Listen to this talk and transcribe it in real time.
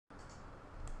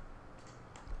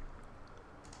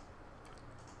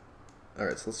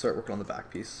Alright, so let's start working on the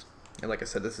back piece. And like I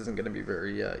said, this isn't going to be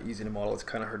very easy to model. It's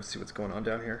kind of hard to see what's going on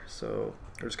down here. So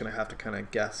we're just going to have to kind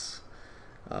of guess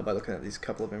by looking at these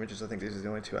couple of images. I think these are the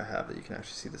only two I have that you can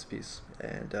actually see this piece.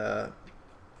 And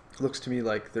it looks to me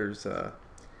like there's a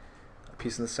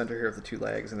piece in the center here of the two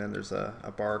legs, and then there's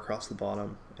a bar across the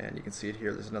bottom. And you can see it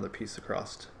here. There's another piece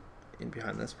across in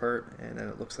behind this part. And then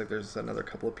it looks like there's another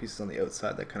couple of pieces on the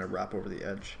outside that kind of wrap over the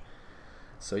edge.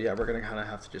 So yeah, we're going to kind of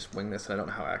have to just wing this. I don't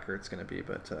know how accurate it's going to be,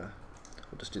 but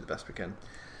we'll just do the best we can.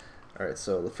 Alright,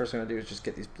 so the first thing I'm going to do is just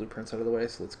get these blueprints out of the way.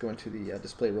 So let's go into the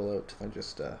display rollout and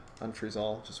just unfreeze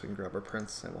all, just so we can grab our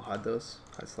prints, and we'll hide those,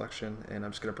 hide selection, and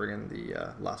I'm just going to bring in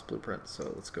the last blueprint.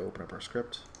 So let's go open up our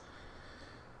script.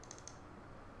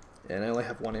 And I only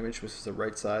have one image, which is the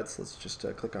right side, so let's just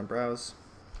click on Browse,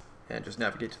 and just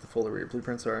navigate to the folder where your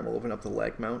blueprints are, and we'll open up the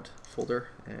leg mount folder,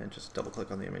 and just double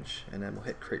click on the image, and then we'll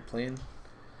hit Create Plane.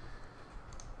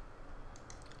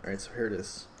 Alright, so here it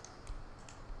is.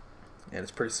 And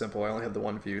it's pretty simple. I only have the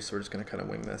one view, so we're just going to kind of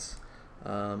wing this.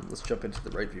 Let's jump into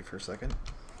the right view for a second.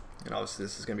 And obviously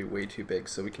this is going to be way too big,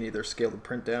 so we can either scale the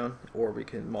print down, or we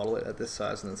can model it at this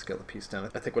size and then scale the piece down.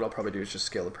 I think what I'll probably do is just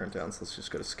scale the print down, so let's just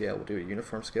go to scale. We'll do a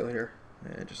uniform scale here,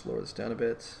 and just lower this down a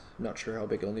bit. I'm not sure how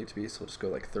big it'll need to be, so we'll just go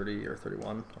like 30 or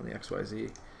 31 on the XYZ.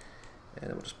 And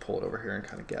then we'll just pull it over here and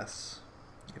kind of guess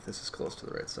if this is close to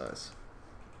the right size.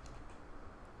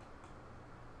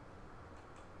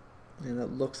 And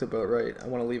that looks about right. I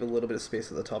want to leave a little bit of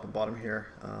space at the top and bottom here.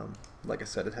 Like I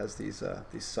said, it has these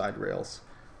side rails,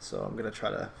 so I'm going to try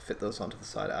to fit those onto the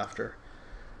side after.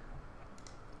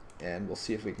 And we'll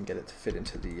see if we can get it to fit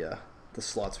into the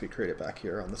slots we created back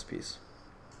here on this piece.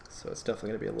 So it's definitely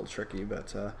going to be a little tricky,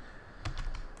 but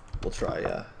we'll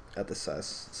try at this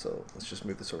size. So let's just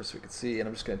move this over so we can see. And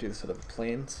I'm just going to do this out of a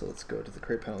plane. So let's go to the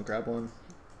Create panel, grab one,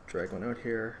 drag one out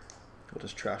here. We'll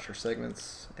just trash our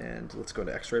segments, and let's go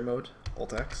to X-ray mode,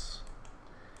 Alt-X.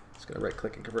 Just going to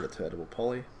right-click and convert it to editable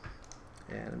poly.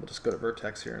 And we'll just go to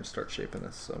vertex here and start shaping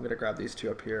this. So I'm going to grab these two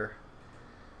up here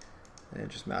and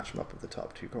just match them up with the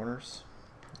top two corners.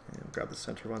 And we'll grab the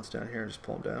center ones down here and just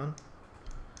pull them down.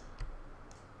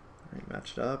 Right,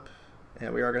 match it up.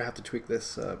 And we are going to have to tweak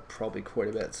this probably quite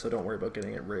a bit, so don't worry about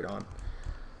getting it right on.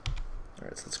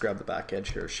 Alright, so let's grab the back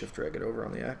edge here, shift drag it over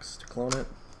on the X to clone it.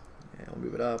 And we'll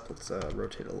move it up. Let's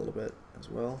rotate it a little bit as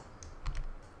well.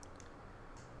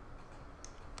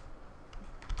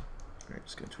 Alright,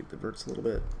 just going to tweak the verts a little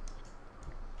bit.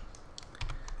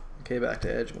 Okay, back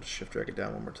to edge. We'll just shift drag it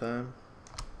down one more time.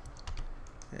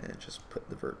 And just put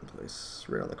the vert in place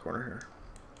right on the corner here.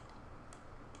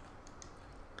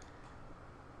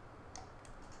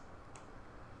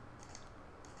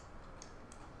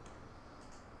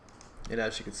 And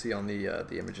as you can see on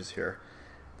the images here,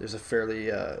 there's a fairly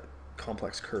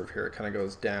complex curve here. It kind of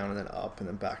goes down and then up and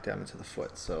then back down into the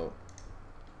foot. So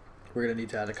we're going to need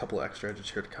to add a couple extra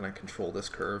edges here to kind of control this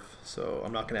curve. So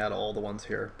I'm not going to add all the ones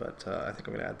here, but I think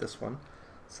I'm going to add this one.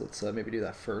 So let's maybe do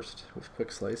that first with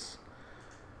quick slice.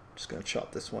 Just going to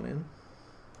chop this one in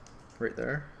right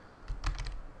there,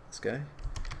 this guy.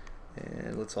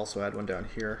 And let's also add one down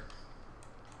here.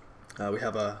 We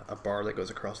have a bar that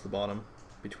goes across the bottom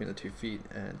between the 2 feet,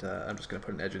 and I'm just going to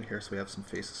put an edge in here so we have some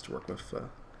faces to work with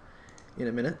in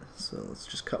a minute. So let's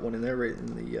just cut one in there right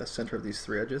in the center of these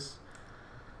 3 edges.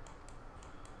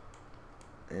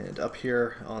 And up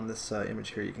here on this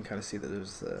image here, you can kind of see that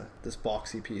there's this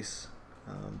boxy piece.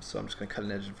 So I'm just going to cut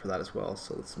an edge in for that as well.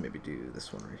 So let's maybe do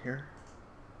this one right here.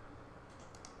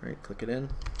 Right, click it in.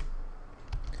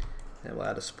 And we'll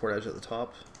add a support edge at the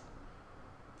top.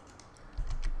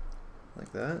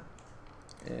 Like that.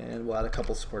 And we'll add a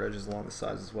couple support edges along the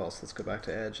sides as well. So let's go back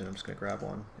to edge, and I'm just going to grab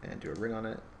one and do a ring on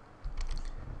it.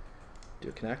 Do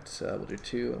a connect. We'll do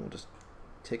 2, and we'll just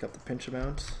take up the pinch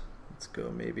amount. Let's go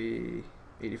maybe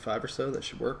 85 or so. That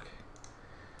should work.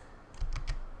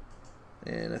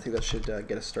 And I think that should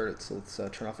get us started. So let's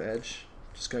turn off edge.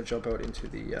 Just going to jump out into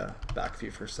the back view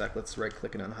for a sec. Let's right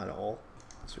click and unhide all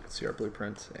so we can see our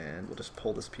blueprint, and we'll just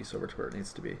pull this piece over to where it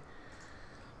needs to be.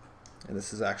 And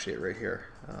this is actually it right here,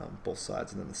 both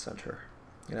sides and then the center.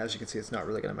 And as you can see, it's not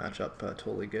really going to match up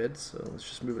totally good, so let's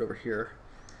just move it over here.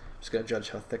 I'm just going to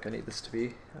judge how thick I need this to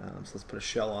be. So let's put a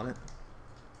shell on it,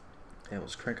 and we'll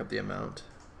just crank up the amount.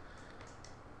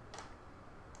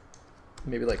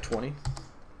 Maybe like 20,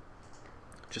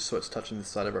 just so it's touching the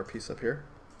side of our piece up here.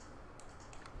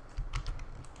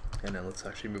 And then let's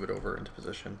actually move it over into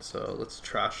position. So let's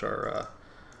trash our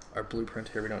blueprint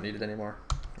here. We don't need it anymore.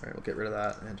 Alright, we'll get rid of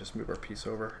that and just move our piece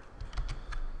over.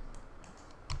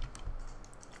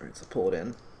 Alright, so pull it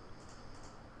in.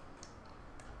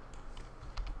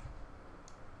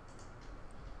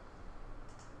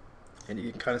 And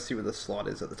you can kind of see where the slot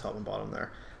is at the top and bottom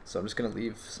there. So I'm just going to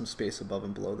leave some space above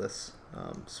and below this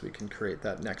so we can create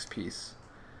that next piece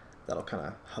that'll kind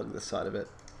of hug the side of it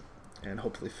and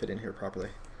hopefully fit in here properly.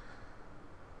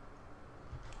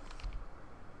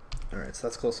 Alright, so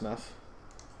that's close enough.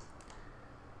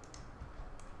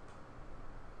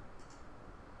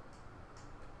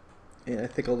 And I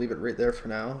think I'll leave it right there for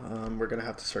now. We're going to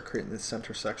have to start creating this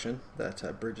center section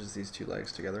that bridges these two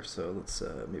legs together. So let's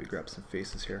maybe grab some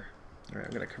faces here. Alright,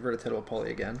 I'm going to convert it to a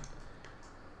poly again.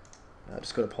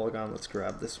 Just go to polygon, let's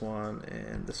grab this one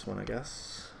and this one, I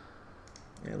guess.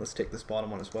 And let's take this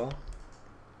bottom one as well.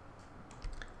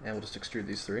 And we'll just extrude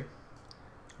these three.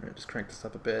 Alright, just crank this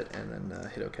up a bit and then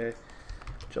hit OK.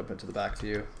 Jump into the back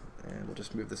view and we'll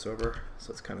just move this over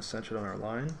so it's kind of centered on our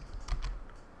line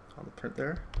on the print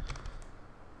there.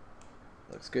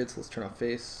 Looks good, so let's turn off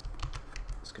face.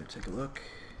 Just gonna take a look.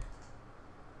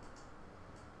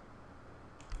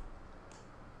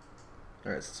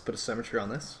 Alright, so let's put a symmetry on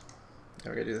this.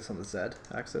 Now we're gonna do this on the Z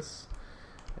axis.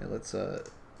 And let's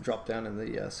drop down in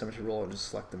the symmetry roll and just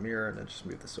select the mirror and then just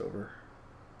move this over.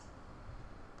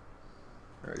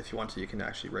 Alright, if you want to, you can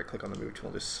actually right click on the move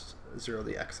tool and just zero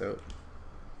the X out,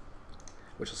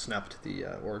 which will snap to the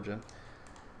origin.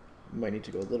 You might need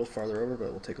to go a little farther over, but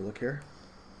we'll take a look here.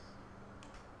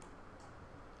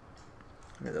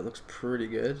 Alright, that looks pretty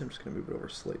good. I'm just going to move it over a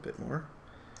slight bit more.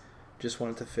 Just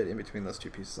want it to fit in between those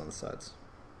two pieces on the sides.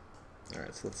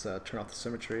 Alright, so let's turn off the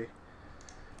symmetry,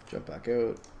 jump back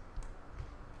out.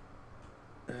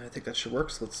 I think that should work,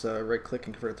 so let's right click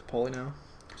and convert it to poly now.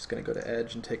 Just going to go to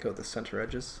edge and take out the center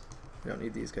edges. We don't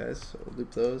need these guys, so we'll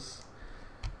loop those,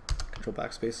 control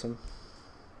backspace them.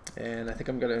 And I think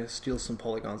I'm going to steal some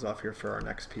polygons off here for our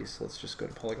next piece. So let's just go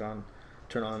to polygon,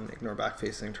 turn on ignore back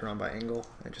facing, turn on by angle,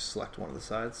 and just select one of the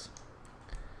sides.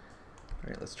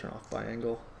 Alright, let's turn off by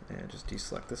angle and just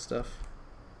deselect this stuff.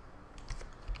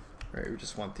 Alright, we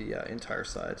just want the entire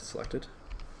side selected.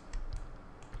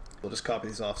 We'll just copy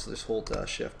these off, so just hold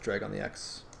shift, drag on the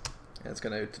X, and it's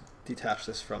going to detach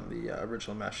this from the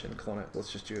original mesh and clone it.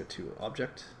 Let's just do it to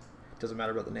object. Doesn't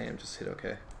matter about the name, just hit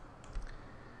OK.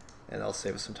 And that'll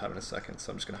save us some time in a second,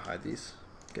 so I'm just going to hide these,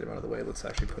 get them out of the way. Let's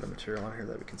actually put a material on here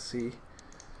that we can see.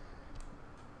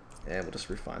 And we'll just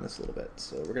refine this a little bit.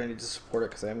 So we're going to need to support it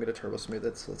because I am going to turbo smooth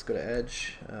it. So let's go to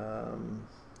edge.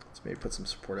 Let's maybe put some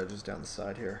support edges down the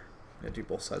side here. I'm going to do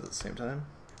both sides at the same time.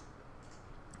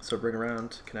 So bring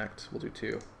around, connect, we'll do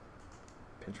two.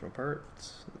 Pinch them apart.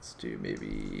 Let's do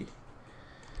maybe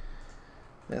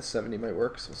 70 might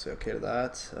work, so we'll say OK to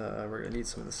that. We're going to need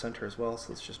some in the center as well,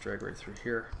 so let's just drag right through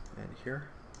here and here.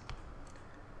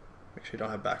 Make sure you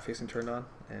don't have back facing turned on,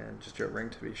 and just do a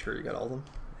ring to be sure you got all of them.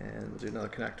 And we'll do another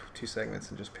connect with two segments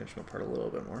and just pinch them apart a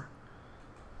little bit more.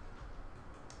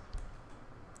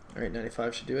 Alright,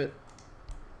 95 should do it.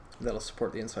 That'll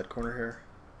support the inside corner here.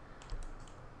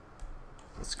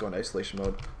 Let's go in isolation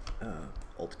mode,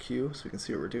 Alt Q, so we can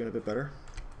see what we're doing a bit better.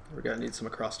 We're going to need some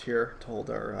across here to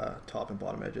hold our top and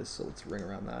bottom edges, so let's ring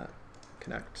around that,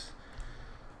 connect.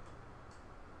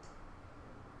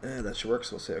 And that should work,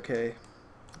 so we'll say OK.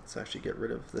 Let's actually get rid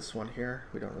of this one here.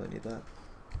 We don't really need that.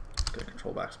 Just going to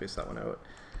control backspace that one out.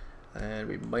 And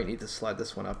we might need to slide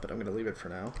this one up, but I'm going to leave it for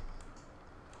now.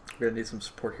 We're going to need some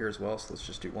support here as well, so let's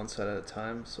just do one side at a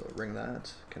time. So ring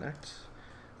that, connect.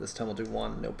 This time we'll do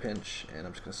one, no pinch, and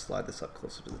I'm just going to slide this up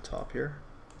closer to the top here.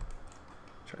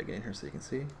 Try to get in here so you can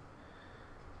see.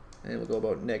 And we'll go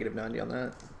about -90 on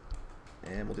that.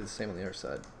 And we'll do the same on the other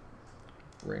side.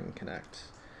 Ring, connect.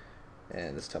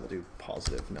 And this time we'll do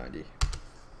 +90.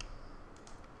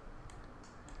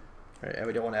 Alright, and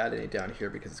we don't want to add any down here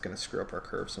because it's going to screw up our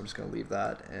curve, so I'm just going to leave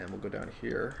that, and we'll go down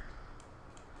here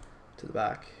to the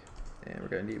back, and we're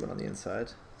going to need one on the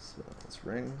inside. So let's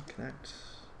ring, connect.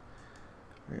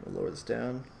 Alright, we'll lower this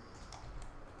down.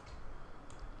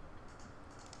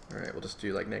 Alright, we'll just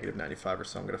do like -95 or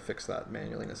so. I'm going to fix that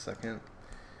manually in a second,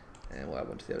 and we'll add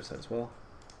one to the other side as well.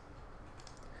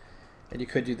 And you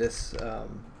could do this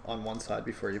on one side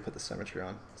before you put the symmetry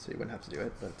on, so you wouldn't have to do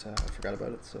it, but I forgot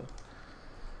about it, so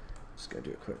just gotta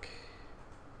do it quick.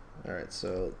 Alright,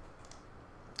 so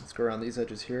let's go around these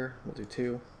edges here. We'll do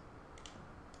two.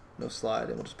 No slide,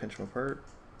 and we'll just pinch them apart.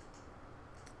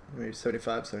 Maybe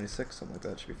 75, 76, something like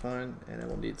that should be fine. And then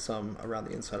we'll need some around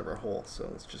the inside of our hole. So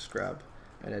let's just grab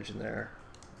an edge in there,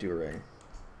 do a ring,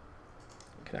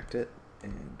 connect it,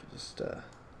 and just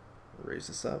raise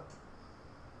this up.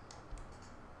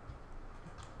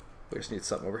 We just need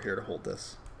something over here to hold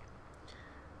this.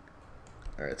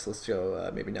 Alright, so let's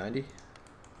go maybe 90.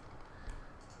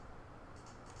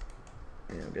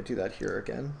 And I'm going to do that here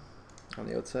again on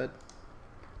the outside.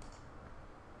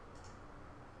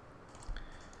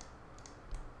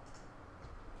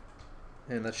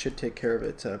 And that should take care of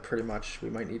it pretty much. We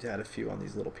might need to add a few on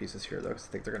these little pieces here though, because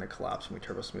I think they're going to collapse when we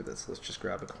turbo smooth it. So let's just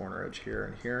grab a corner edge here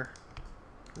and here,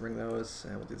 ring those,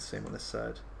 and we'll do the same on this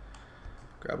side.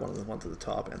 Grab one of the ones at the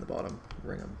top and the bottom,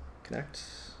 ring them, connect.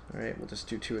 Alright, we'll just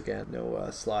do 2 again. No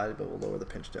slide, but we'll lower the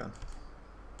pinch down.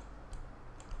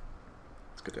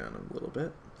 Let's go down a little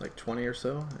bit, like 20 or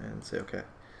so, and say okay.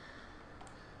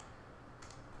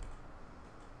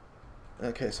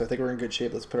 Okay, so I think we're in good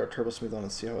shape. Let's put our turbo smooth on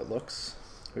and see how it looks.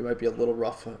 We might be a little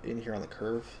rough in here on the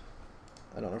curve.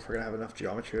 I don't know if we're gonna have enough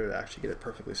geometry to actually get it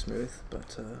perfectly smooth,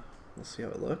 but we'll see how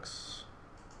it looks.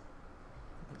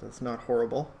 That's not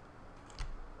horrible.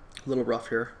 A little rough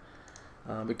here.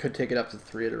 We could take it up to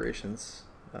 3 iterations,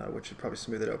 which would probably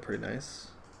smooth it out pretty nice.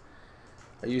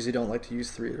 I usually don't like to use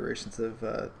 3 iterations of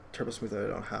turbo smooth if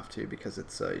I don't have to, because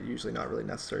it's usually not really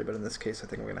necessary, but in this case I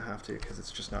think I'm going to have to, because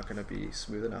it's just not going to be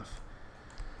smooth enough.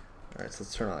 Alright, so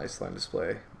let's turn on isoline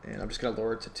display, and I'm just going to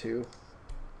lower it to 2.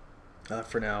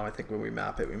 For now, I think when we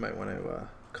map it we might want to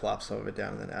collapse some of it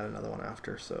down and then add another one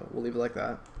after, so we'll leave it like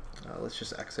that. Let's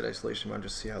just exit isolation mode and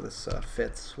just see how this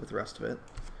fits with the rest of it.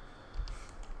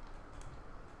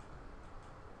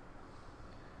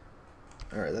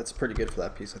 Alright, that's pretty good for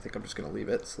that piece. I think I'm just going to leave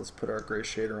it. So let's put our gray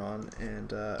shader on,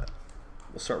 and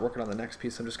we'll start working on the next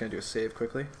piece. I'm just going to do a save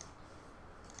quickly.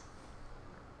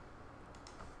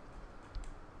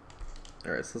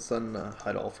 Alright, so let's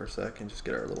unhide all for a sec and just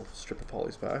get our little strip of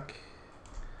polys back.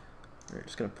 Alright,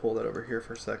 just going to pull that over here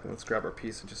for a second. Let's grab our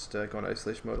piece and just go into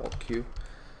isolation mode, Alt Q.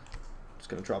 Just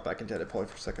going to drop back into edit poly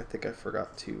for a sec. I think I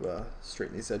forgot to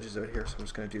straighten these edges out here, so I'm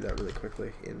just going to do that really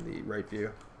quickly in the right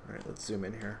view. Alright, let's zoom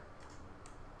in here.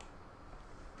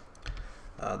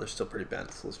 They're still pretty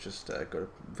bent, so let's just go to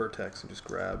vertex and just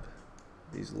grab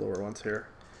these lower ones here.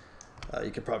 You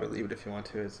could probably leave it if you want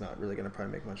to. It's not really going to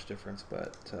probably make much difference,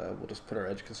 but we'll just put our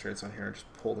edge constraints on here and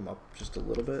just pull them up just a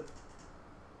little bit.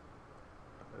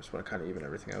 I just want to kind of even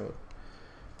everything out.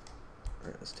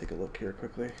 Alright, let's take a look here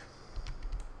quickly.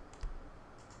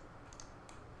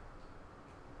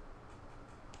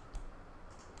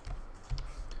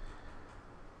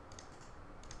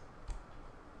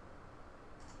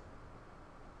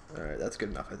 Alright, that's good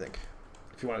enough, I think.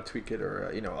 If you want to tweak it or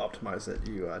optimize it,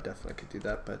 you definitely could do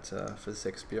that, but for the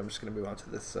sake of speed I'm just going to move on to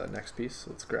this next piece.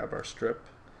 So let's grab our strip.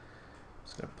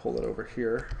 Just going to pull it over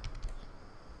here.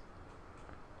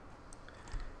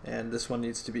 And this one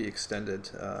needs to be extended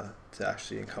to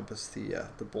actually encompass the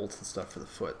bolts and stuff for the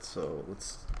foot. So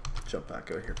let's jump back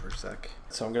out here for a sec.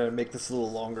 So I'm going to make this a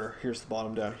little longer. Here's the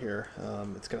bottom down here.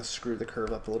 It's going to screw the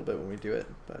curve up a little bit when we do it,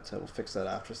 but we'll fix that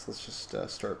after. So let's just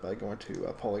start by going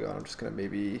to polygon. I'm just going to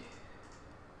maybe,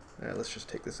 let's just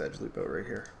take this edge loop out right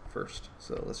here first.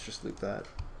 So let's just loop that,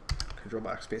 control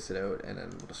backspace it out, and then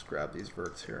we'll just grab these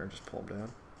verts here and just pull them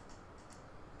down.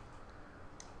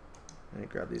 And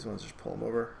grab these ones, just pull them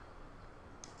over.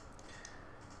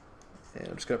 And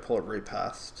I'm just going to pull it right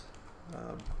past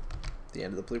the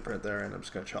end of the blueprint there, and I'm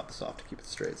just going to chop this off to keep it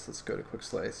straight. So let's go to quick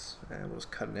slice, and we'll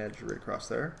just cut an edge right across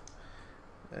there.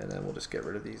 And then we'll just get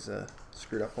rid of these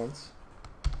screwed up ones.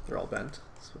 They're all bent,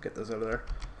 so we'll get those out of there.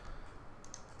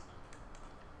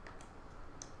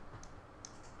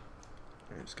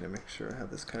 I'm just going to make sure I have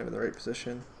this kind of in the right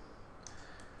position.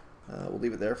 We'll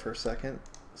leave it there for a second.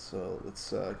 So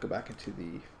let's go back into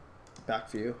the back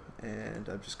view, and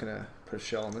I'm just going to put a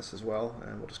shell on this as well,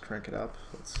 and we'll just crank it up.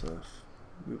 Let's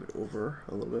move it over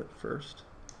a little bit first.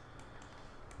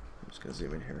 I'm just going to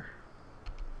zoom in here.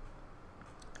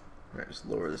 Alright, just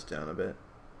lower this down a bit.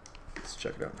 Let's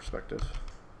check it out in perspective.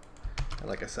 And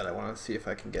like I said, I want to see if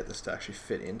I can get this to actually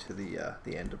fit into the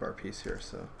end of our piece here.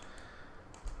 So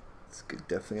it's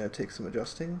definitely going to take some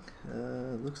adjusting.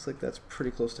 Looks like that's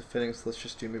pretty close to fitting, so let's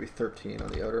just do maybe 13 on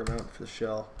the outer amount for the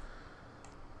shell.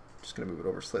 Just going to move it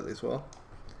over slightly as well.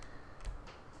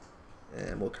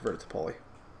 And we'll convert it to poly.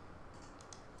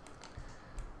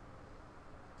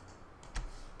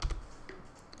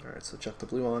 Alright, so chuck the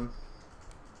blue on.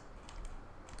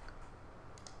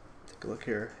 Take a look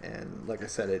here, and like I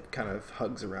said, it kind of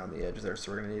hugs around the edge there,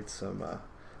 so we're going to need some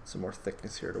more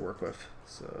thickness here to work with.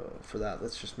 So for that,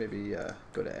 let's just maybe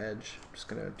go to edge. I'm just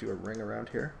going to do a ring around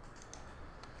here,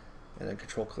 and then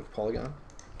control click polygon.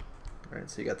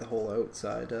 Alright, so you got the whole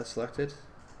outside selected,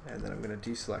 and then I'm going to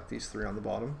deselect these 3 on the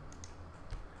bottom.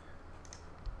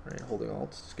 Alright, holding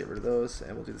Alt, just get rid of those,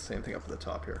 and we'll do the same thing up at the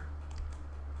top here.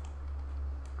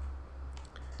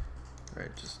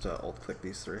 Alright, just Alt click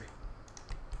these 3.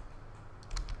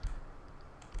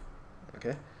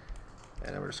 Okay,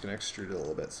 and then we're just going to extrude it a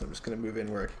little bit. So I'm just going to move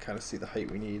in where I can kind of see the height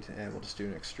we need, and we'll just do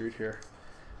an extrude here.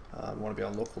 We want to be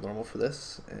on local normal for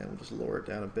this, and we'll just lower it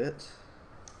down a bit.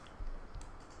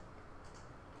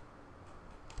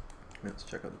 Let's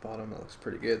check out the bottom. That looks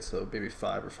pretty good. So maybe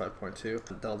 5 or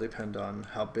 5.2. That'll depend on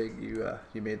how big you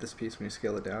made this piece when you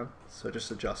scale it down. So just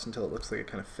adjust until it looks like it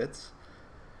kind of fits.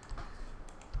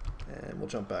 And we'll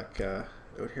jump back out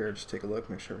here and just take a look,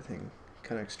 make sure everything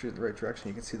kind of extruded the right direction.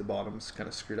 You can see the bottom's kind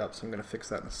of screwed up, so I'm going to fix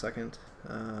that in a second.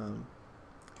 A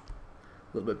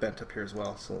little bit bent up here as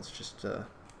well, so let's just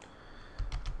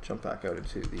jump back out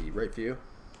into the right view.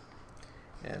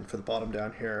 And for the bottom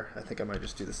down here, I think I might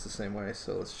just do this the same way,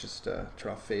 so let's just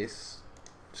turn off face.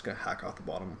 Just going to hack off the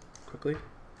bottom quickly.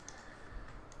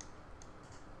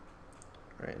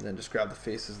 Alright, and then just grab the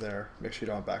faces there. Make sure you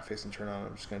don't have back face and turn on.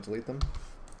 I'm just going to delete them.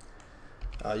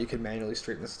 You can manually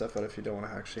straighten this stuff out if you don't want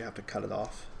to actually have to cut it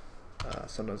off.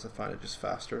 Sometimes I find it just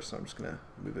faster, so I'm just going to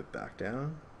move it back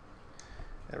down.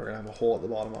 And we're going to have a hole at the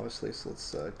bottom, obviously, so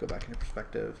let's go back into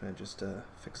perspective and just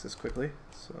fix this quickly.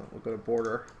 So we'll go to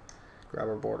border, grab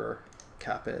our border,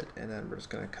 cap it, and then we're just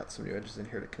going to cut some new edges in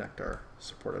here to connect our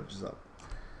support edges up.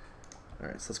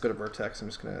 Alright, so let's go to vertex. I'm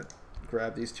just going to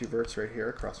grab these two verts right here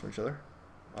across from each other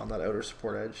on that outer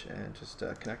support edge and just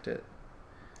connect it.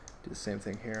 Do the same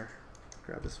thing here.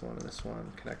 Grab this one and this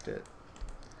one, connect it.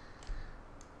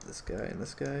 This guy and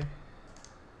this guy.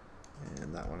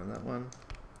 And that one and that one.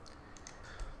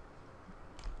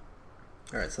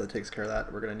 Alright, so that takes care of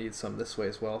that. We're going to need some this way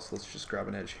as well, so let's just grab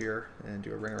an edge here and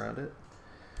do a ring around it.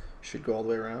 Should go all the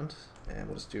way around, and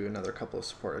we'll just do another couple of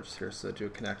support edges here. So do a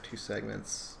connect, 2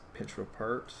 segments, pinch from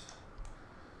apart.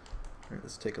 Alright,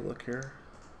 let's take a look here.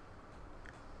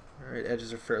 Alright,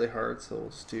 edges are fairly hard, so we'll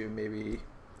just do maybe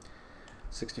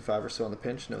 65 or so on the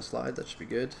pinch, no slide, that should be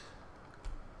good.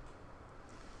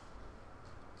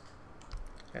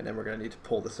 And then we're going to need to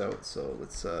pull this out, so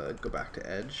let's go back to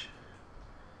edge.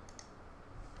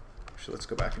 Actually, let's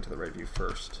go back into the right view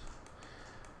first.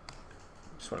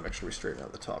 Just want to make sure we straighten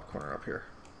out the top corner up here.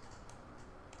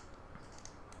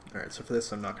 Alright, so for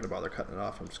this I'm not going to bother cutting it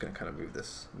off, I'm just going to kind of move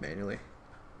this manually.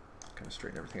 Kind of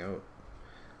straighten everything out.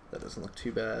 That doesn't look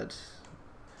too bad.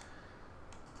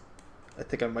 I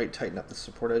think I might tighten up the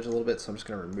support edge a little bit, so I'm just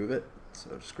going to remove it.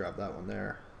 So just grab that one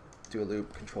there, do a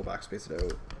loop, control backspace it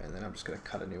out, and then I'm just going to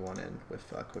cut a new one in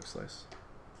with quick slice.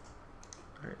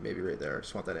 Alright, maybe right there. I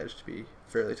just want that edge to be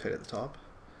fairly tight at the top.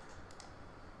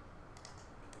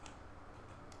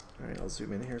 Alright, I'll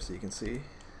zoom in here so you can see.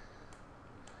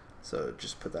 So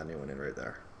just put that new one in right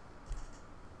there.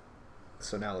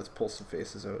 So now let's pull some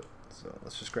faces out. So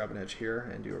let's just grab an edge here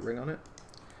and do a ring on it.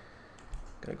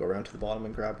 Gonna go around to the bottom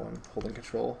and grab one, holding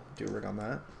control, do a rig on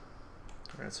that.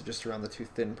 Alright, so just around the 2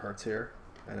 thin parts here,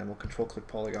 and then we'll control click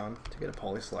polygon to get a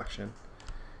poly selection.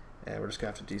 And we're just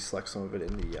gonna have to deselect some of it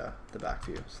in the back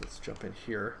view. So let's jump in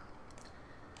here.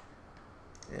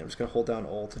 And I'm just gonna hold down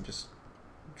Alt and just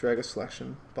drag a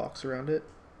selection box around it.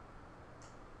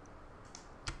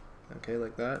 Okay,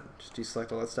 like that. Just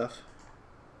deselect all that stuff.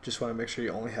 Just wanna make sure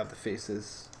you only have the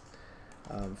faces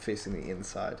facing the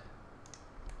inside.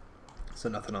 So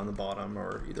nothing on the bottom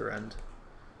or either end.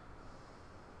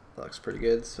 That looks pretty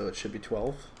good, so it should be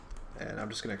 12. And I'm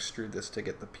just going to extrude this to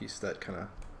get the piece that kind of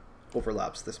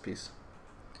overlaps this piece.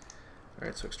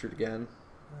 Alright, so extrude again.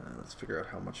 Let's figure out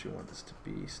how much you want this to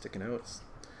be sticking out.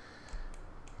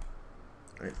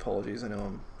 Alright, apologies, I know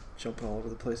I'm jumping all over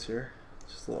the place here.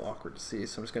 It's just a little awkward to see,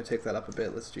 so I'm just going to take that up a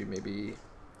bit. Let's do maybe,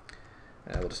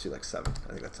 we'll just do like 7. I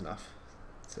think that's enough.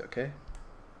 Say okay.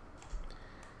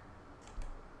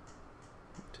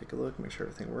 Take a look, make sure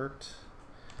everything worked.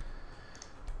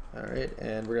 Alright,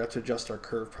 and we're going to have to adjust our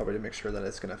curve probably to make sure that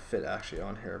it's going to fit actually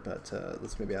on here, but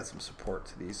let's maybe add some support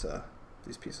to these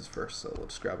pieces first. So we'll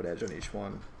just grab an edge on each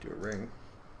one, do a ring,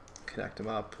 connect them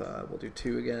up. We'll do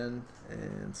 2 again,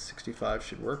 and 65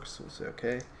 should work, so we'll say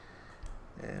okay.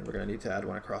 And we're going to need to add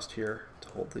one across here to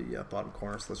hold the bottom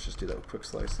corner, so let's just do that with quick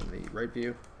slice in the right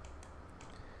view.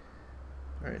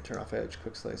 Alright, turn off edge,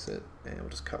 quick slice it, and we'll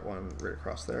just cut one right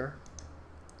across there.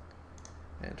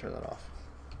 And turn that off.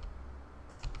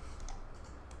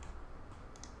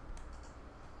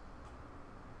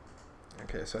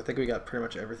 Okay, so I think we got pretty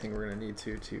much everything we're going to need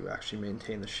to actually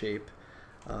maintain the shape.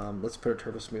 Let's put a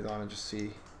turbo smooth on and just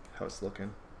see how it's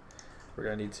looking. We're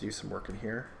going to need to do some work in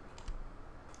here.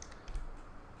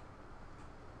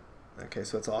 Okay,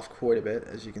 so it's off quite a bit,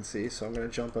 as you can see. So I'm going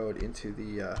to jump out into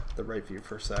the right view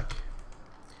for a sec.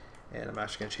 And I'm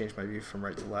actually going to change my view from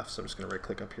right to left, so I'm just going to right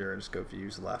click up here and just go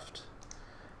views left.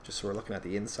 Just so we're looking at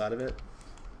the inside of it.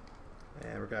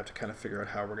 And we're going to have to kind of figure out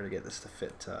how we're going to get this to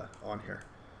fit on here.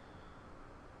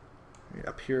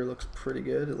 Up here looks pretty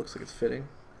good, it looks like it's fitting.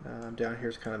 Down here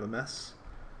is kind of a mess.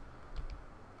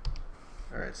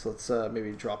 Alright, so let's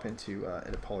maybe drop into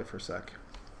edit poly for a sec.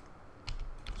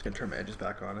 Just gonna turn my edges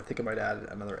back on. I think I might add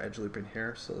another edge loop in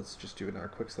here, so let's just do another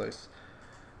quick slice.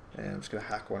 And I'm just gonna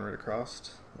hack one right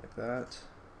across, like that.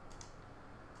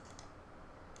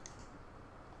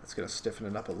 It's gonna stiffen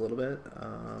it up a little bit.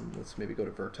 Let's maybe go to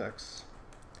vertex.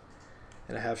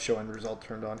 And I have show end result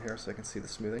turned on here so I can see the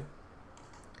smoothing.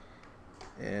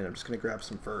 And I'm just gonna grab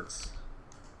some verts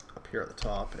up here at the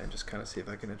top and just kind of see if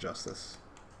I can adjust this.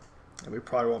 And we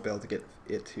probably won't be able to get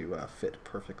it to fit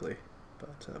perfectly,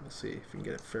 but we'll see if we can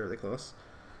get it fairly close.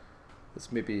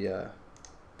 Let's maybe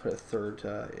put a third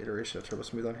iteration of Turbo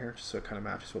Smooth on here, just so it kind of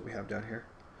matches what we have down here.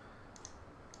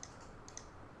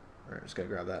 Alright, just gonna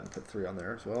grab that and put 3 on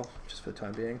there as well, just for the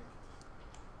time being.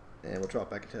 And we'll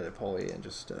drop back into edit poly and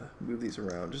just move these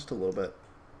around just a little bit.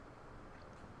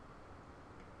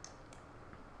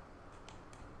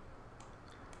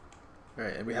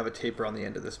 Alright, and we have a taper on the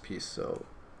end of this piece, so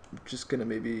I'm just gonna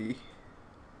maybe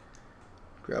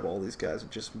grab all these guys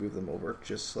and just move them over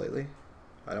just slightly.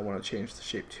 I don't want to change the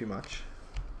shape too much.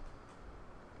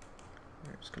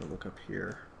 Alright, just gonna look up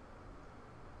here.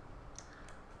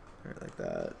 Alright, like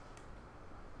that.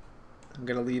 I'm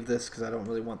gonna leave this because I don't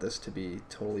really want this to be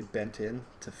totally bent in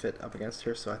to fit up against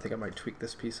here, so I think I might tweak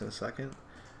this piece in a second.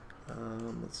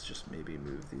 Let's just maybe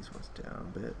move these ones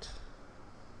down a bit.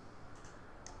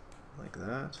 Like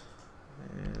that.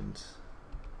 And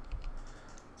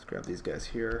let's grab these guys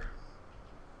here.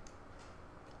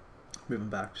 Move them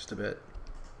back just a bit.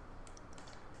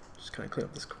 Just kind of clean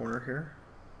up this corner here.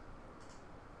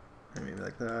 And maybe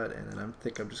like that. And then I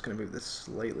think I'm just going to move this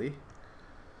slightly.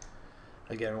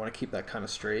 Again, we want to keep that kind of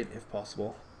straight if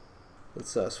possible.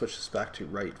 Let's switch this back to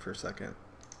right for a second.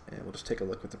 And we'll just take a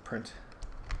look with the print.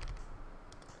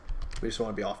 We just don't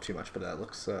want to be off too much, but that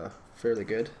looks fairly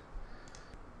good.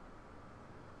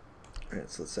 Alright,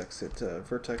 so let's exit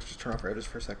vertex, just turn off our edges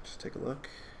for a sec, just take a look.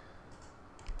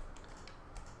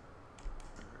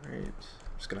 Alright, I'm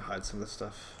just going to hide some of this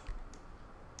stuff.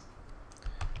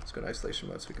 Let's go to isolation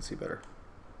mode so we can see better.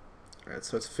 Alright,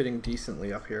 so it's fitting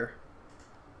decently up here,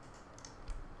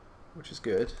 which is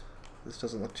good. This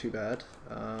doesn't look too bad.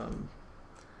 And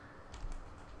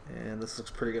this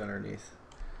looks pretty good underneath.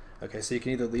 Okay, so you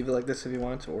can either leave it like this if you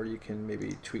want, or you can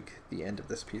maybe tweak the end of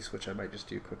this piece, which I might just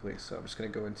do quickly. So I'm just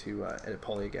going to go into edit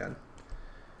poly again,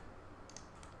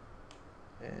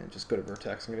 and just go to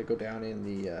vertex. I'm going to go down in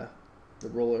the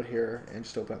rollout here and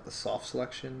just open up the soft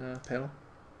selection panel,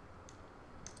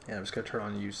 and I'm just going to turn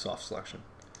on use soft selection.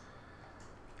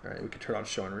 All right, we can turn on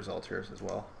show end result here as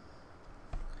well,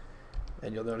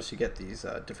 and you'll notice you get these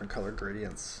different color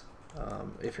gradients.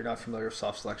 If you're not familiar with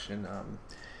soft selection,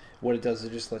 what it does is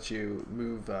it just lets you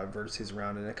move vertices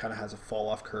around, and it kind of has a fall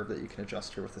off curve that you can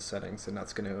adjust here with the settings, and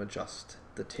that's going to adjust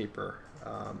the taper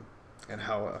and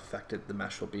how affected the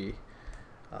mesh will be.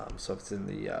 So if it's in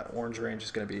the orange range, it's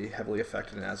going to be heavily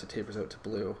affected, and as it tapers out to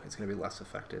blue, it's going to be less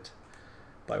affected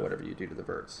by whatever you do to the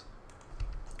verts.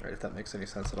 Alright, if that makes any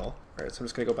sense at all. Alright, so I'm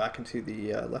just going to go back into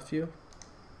the left view.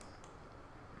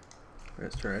 Alright,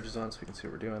 let's turn our edges on so we can see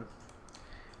what we're doing.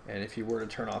 And if you were to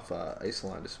turn off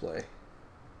isoline display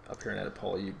up here in edit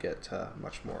poly, you'd get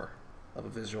much more of a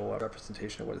visual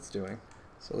representation of what it's doing.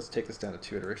 So let's take this down to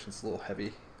 2 iterations. It's a little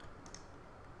heavy,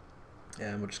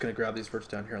 and we're just going to grab these verts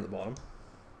down here on the bottom.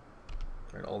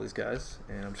 All right, all these guys,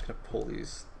 and I'm just going to pull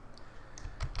these.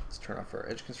 Let's turn off our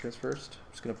edge constraints first.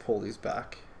 I'm just going to pull these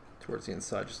back towards the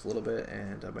inside just a little bit,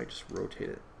 and I might just rotate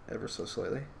it ever so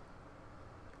slightly.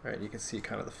 All right, you can see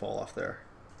kind of the fall off there,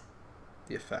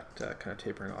 the effect kind of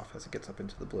tapering off as it gets up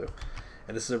into the blue.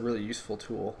 And this is a really useful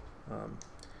tool.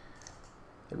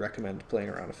 I recommend playing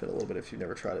around with it a little bit if you've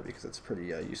never tried it, because it's pretty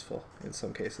useful in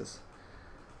some cases.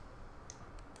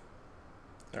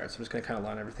 Alright, so I'm just going to kind of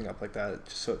line everything up like that,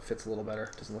 just so it fits a little better.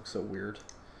 It doesn't look so weird.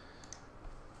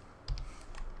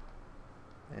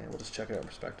 And we'll just check it out in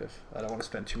perspective. I don't want to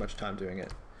spend too much time doing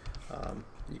it.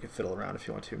 You can fiddle around if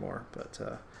you want to more, but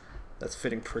that's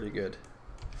fitting pretty good.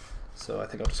 So I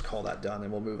think I'll just call that done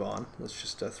and we'll move on. Let's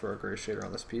just throw a gray shader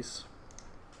on this piece.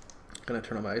 I'm going to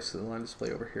turn on my isoline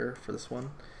display over here for this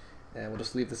one, and we'll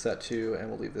just leave this at 2, and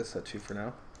we'll leave this at 2 for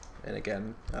now. And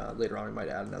again, later on we might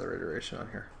add another iteration on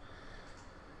here.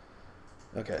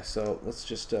 Okay, so let's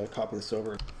just copy this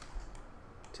over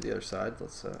to the other side.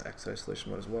 Let's exit isolation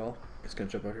mode as well. Just going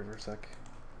to jump out here for a sec.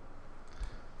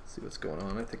 See what's going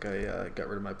on. I think I got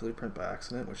rid of my blueprint by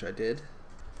accident, which I did.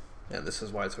 And this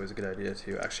is why it's always a good idea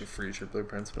to actually freeze your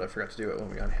blueprints, but I forgot to do it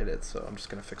when we unhid it, so I'm just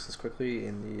going to fix this quickly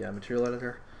in the material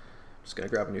editor. Just going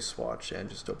to grab a new swatch and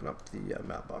just open up the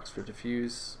map box for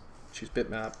diffuse, choose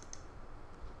bitmap,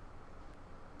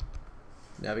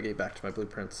 navigate back to my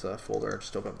blueprints folder,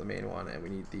 just open up the main one, and we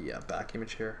need the back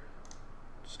image here.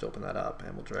 Just open that up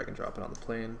and we'll drag and drop it on the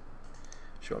plane.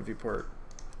 Show on viewport.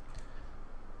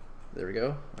 There we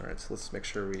go. Alright, so let's make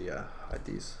sure we hide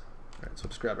these. Alright, so we'll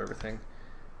just grab everything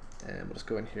and we'll just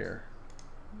go in here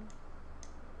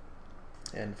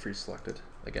and freeze selected.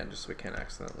 Again, just so we can't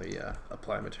accidentally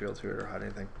apply material to it or hide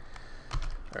anything.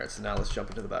 Alright, so now let's jump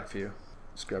into the back view.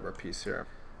 Just grab our piece here.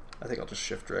 I think I'll just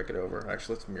shift drag it over.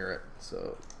 Actually, let's mirror it.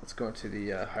 So let's go into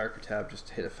the hierarchy tab, just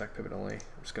hit effect pivot only.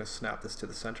 I'm just going to snap this to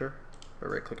the center by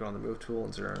right clicking on the move tool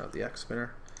and zeroing out the X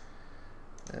spinner.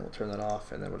 And we'll turn that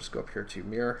off, and then we'll just go up here to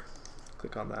mirror,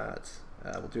 click on that.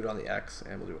 We'll do it on the X,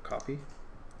 and we'll do a copy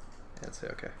and say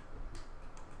OK.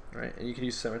 Alright, and you can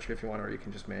use symmetry if you want, or you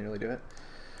can just manually do it.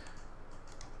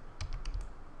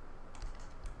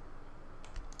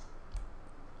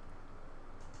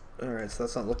 Alright, so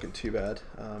that's not looking too bad.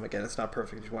 Again, it's not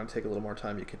perfect. If you want to take a little more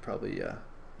time, you could probably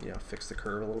fix the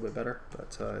curve a little bit better,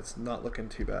 but it's not looking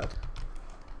too bad.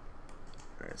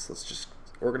 Alright, so let's just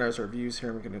organize our views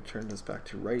here. We're going to turn this back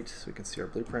to right so we can see our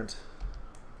blueprint.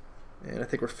 And I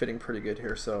think we're fitting pretty good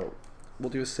here, so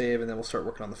we'll do a save and then we'll start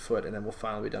working on the foot, and then we'll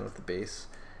finally be done with the base.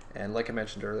 And like I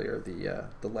mentioned earlier,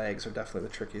 the legs are definitely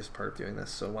the trickiest part of doing this,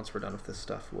 so once we're done with this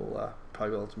stuff, we'll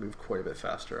probably be able to move quite a bit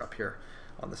faster up here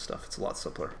on this stuff. It's a lot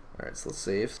simpler. Alright, so let's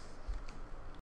save.